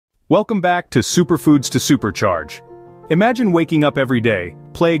Welcome back to Superfoods to Supercharge. Imagine waking up every day,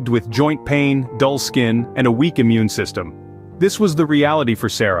 plagued with joint pain, dull skin, and a weak immune system. This was the reality for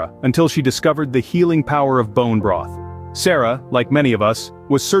Sarah, until she discovered the healing power of bone broth. Sarah, like many of us,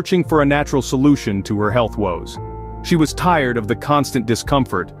 was searching for a natural solution to her health woes. She was tired of the constant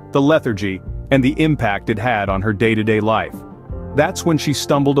discomfort, the lethargy, and the impact it had on her day-to-day life. That's when she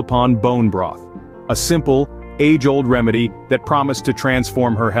stumbled upon bone broth, a simple, age-old remedy that promised to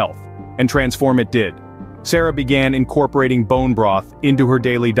transform her health. And transform it did. Sarah began incorporating bone broth into her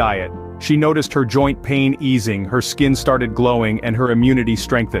daily diet. She noticed her joint pain easing, her skin started glowing, and her immunity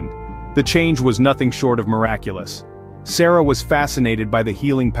strengthened. The change was nothing short of miraculous. Sarah was fascinated by the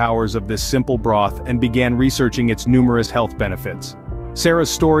healing powers of this simple broth and began researching its numerous health benefits. Sarah's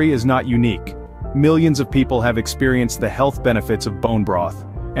story is not unique. Millions of people have experienced the health benefits of bone broth,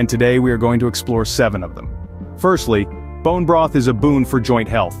 and today we are going to explore 7 of them. Firstly, bone broth is a boon for joint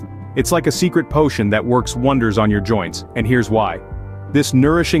health. It's like a secret potion that works wonders on your joints, and here's why. This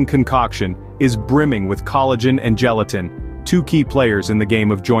nourishing concoction is brimming with collagen and gelatin, 2 key players in the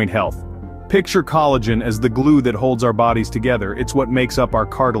game of joint health. Picture collagen as the glue that holds our bodies together. It's what makes up our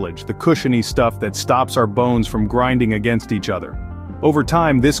cartilage, the cushiony stuff that stops our bones from grinding against each other. Over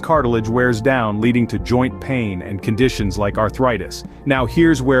time, this cartilage wears down, leading to joint pain and conditions like arthritis. Now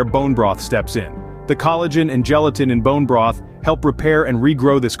here's where bone broth steps in. The collagen and gelatin in bone broth help repair and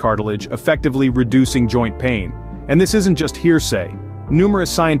regrow this cartilage, effectively reducing joint pain. And this isn't just hearsay. Numerous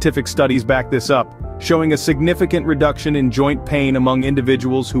scientific studies back this up, showing a significant reduction in joint pain among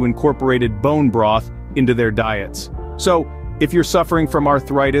individuals who incorporated bone broth into their diets. So, if you're suffering from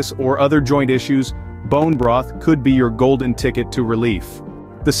arthritis or other joint issues, bone broth could be your golden ticket to relief.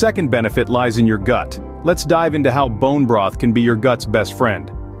 The second benefit lies in your gut. Let's dive into how bone broth can be your gut's best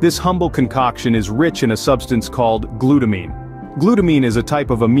friend. This humble concoction is rich in a substance called glutamine. Glutamine is a type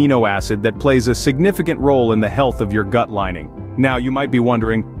of amino acid that plays a significant role in the health of your gut lining. Now you might be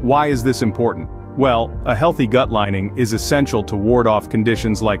wondering, why is this important? Well, a healthy gut lining is essential to ward off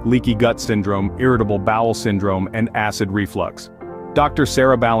conditions like leaky gut syndrome, irritable bowel syndrome, and acid reflux. Dr.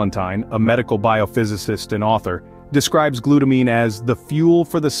 Sarah Ballantyne, a medical biophysicist and author, describes glutamine as the fuel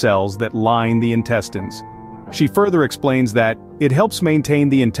for the cells that line the intestines. She further explains that it helps maintain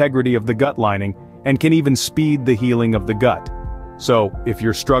the integrity of the gut lining and can even speed the healing of the gut. So, if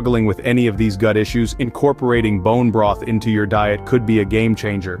you're struggling with any of these gut issues, incorporating bone broth into your diet could be a game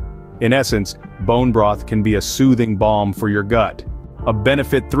changer. In essence, bone broth can be a soothing balm for your gut. A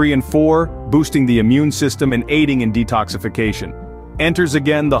benefit 3 and 4, boosting the immune system and aiding in detoxification. Enters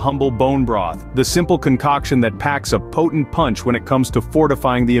again the humble bone broth, the simple concoction that packs a potent punch when it comes to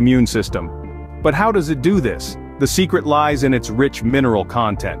fortifying the immune system. But how does it do this? The secret lies in its rich mineral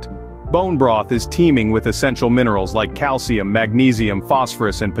content. Bone broth is teeming with essential minerals like calcium, magnesium,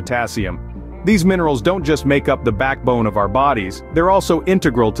 phosphorus, and potassium. These minerals don't just make up the backbone of our bodies, they're also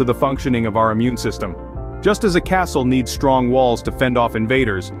integral to the functioning of our immune system. Just as a castle needs strong walls to fend off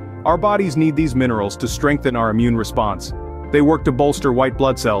invaders, our bodies need these minerals to strengthen our immune response. They work to bolster white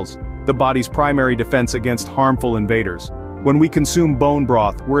blood cells, the body's primary defense against harmful invaders. When we consume bone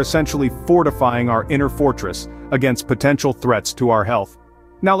broth, we're essentially fortifying our inner fortress against potential threats to our health.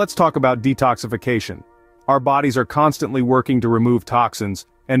 Now let's talk about detoxification. Our bodies are constantly working to remove toxins,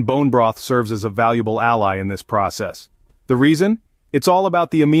 and bone broth serves as a valuable ally in this process. The reason? It's all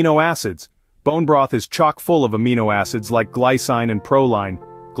about the amino acids. Bone broth is chock full of amino acids like glycine and proline.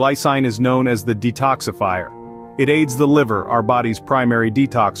 Glycine is known as the detoxifier. It aids the liver, our body's primary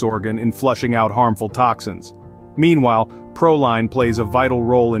detox organ, in flushing out harmful toxins. Meanwhile, proline plays a vital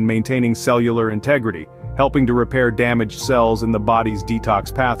role in maintaining cellular integrity, helping to repair damaged cells in the body's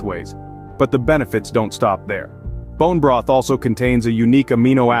detox pathways. But the benefits don't stop there. Bone broth also contains a unique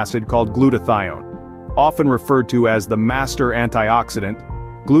amino acid called glutathione. Often referred to as the master antioxidant,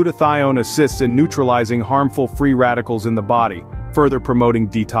 glutathione assists in neutralizing harmful free radicals in the body, further promoting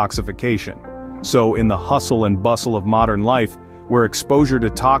detoxification. So in the hustle and bustle of modern life, where exposure to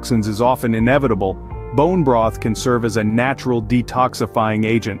toxins is often inevitable, bone broth can serve as a natural detoxifying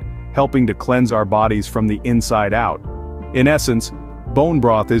agent, helping to cleanse our bodies from the inside out. In essence, bone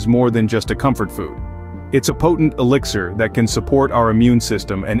broth is more than just a comfort food. It's a potent elixir that can support our immune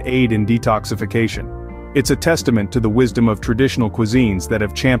system and aid in detoxification. It's a testament to the wisdom of traditional cuisines that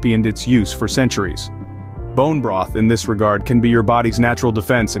have championed its use for centuries. Bone broth, in this regard, can be your body's natural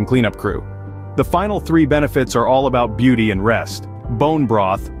defense and cleanup crew. The final 3 benefits are all about beauty and rest. Bone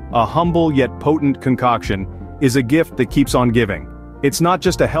broth, a humble yet potent concoction, is a gift that keeps on giving. It's not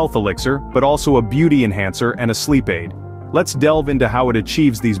just a health elixir, but also a beauty enhancer and a sleep aid. Let's delve into how it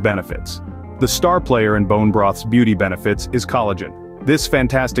achieves these benefits. The star player in bone broth's beauty benefits is collagen. This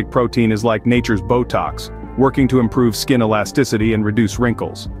fantastic protein is like nature's Botox, working to improve skin elasticity and reduce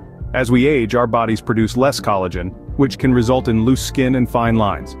wrinkles. As we age, our bodies produce less collagen, which can result in loose skin and fine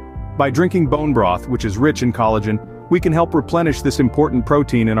lines. By drinking bone broth, which is rich in collagen, we can help replenish this important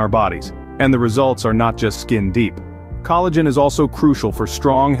protein in our bodies, and the results are not just skin deep. Collagen is also crucial for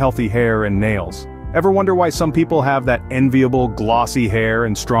strong, healthy hair and nails. Ever wonder why some people have that enviable, glossy hair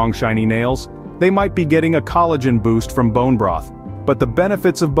and strong, shiny nails? They might be getting a collagen boost from bone broth. But the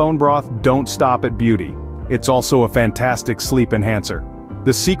benefits of bone broth don't stop at beauty. It's also a fantastic sleep enhancer.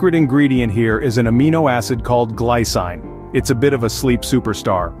 The secret ingredient here is an amino acid called glycine. It's a bit of a sleep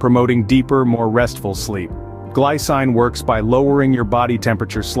superstar, promoting deeper, more restful sleep. Glycine works by lowering your body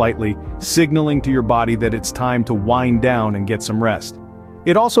temperature slightly, signaling to your body that it's time to wind down and get some rest.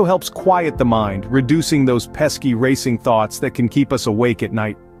 It also helps quiet the mind, reducing those pesky racing thoughts that can keep us awake at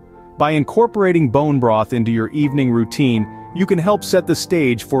night. By incorporating bone broth into your evening routine, you can help set the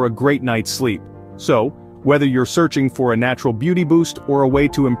stage for a great night's sleep. So, whether you're searching for a natural beauty boost or a way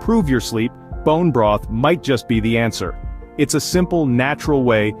to improve your sleep, bone broth might just be the answer. It's a simple, natural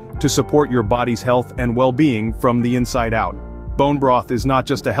way to support your body's health and well-being from the inside out. Bone broth is not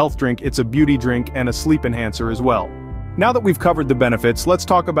just a health drink, it's a beauty drink and a sleep enhancer as well. Now that we've covered the benefits, let's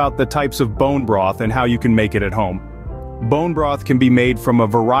talk about the types of bone broth and how you can make it at home. Bone broth can be made from a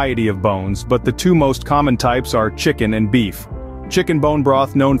variety of bones, but the two most common types are chicken and beef. Chicken bone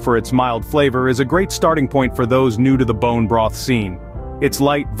broth, known for its mild flavor, is a great starting point for those new to the bone broth scene. It's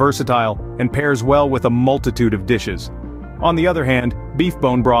light, versatile, and pairs well with a multitude of dishes. On the other hand, beef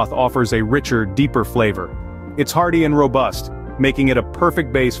bone broth offers a richer, deeper flavor. It's hearty and robust, making it a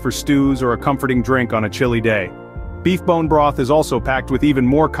perfect base for stews or a comforting drink on a chilly day. Beef bone broth is also packed with even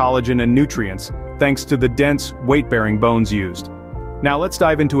more collagen and nutrients, thanks to the dense, weight-bearing bones used. Now let's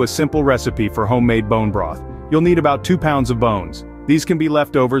dive into a simple recipe for homemade bone broth. You'll need about 2 pounds of bones. These can be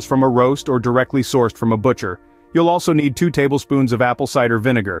leftovers from a roast or directly sourced from a butcher. You'll also need 2 tablespoons of apple cider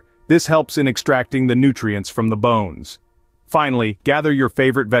vinegar. This helps in extracting the nutrients from the bones. Finally, gather your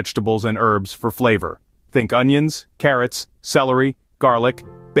favorite vegetables and herbs for flavor. Think onions, carrots, celery, garlic,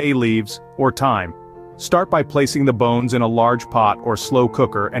 bay leaves, or thyme. Start by placing the bones in a large pot or slow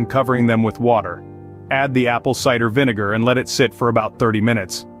cooker and covering them with water. Add the apple cider vinegar and let it sit for about 30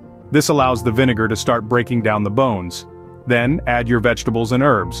 minutes. This allows the vinegar to start breaking down the bones. Then, add your vegetables and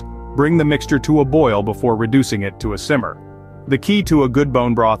herbs. Bring the mixture to a boil before reducing it to a simmer. The key to a good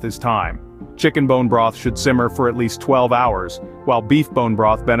bone broth is time. Chicken bone broth should simmer for at least 12 hours, while beef bone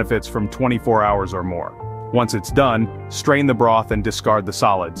broth benefits from 24 hours or more. Once it's done, strain the broth and discard the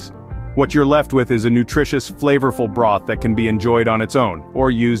solids. What you're left with is a nutritious, flavorful broth that can be enjoyed on its own, or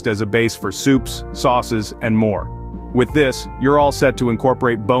used as a base for soups, sauces, and more. With this, you're all set to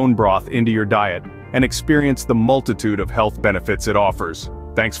incorporate bone broth into your diet, and experience the multitude of health benefits it offers.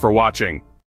 Thanks for watching.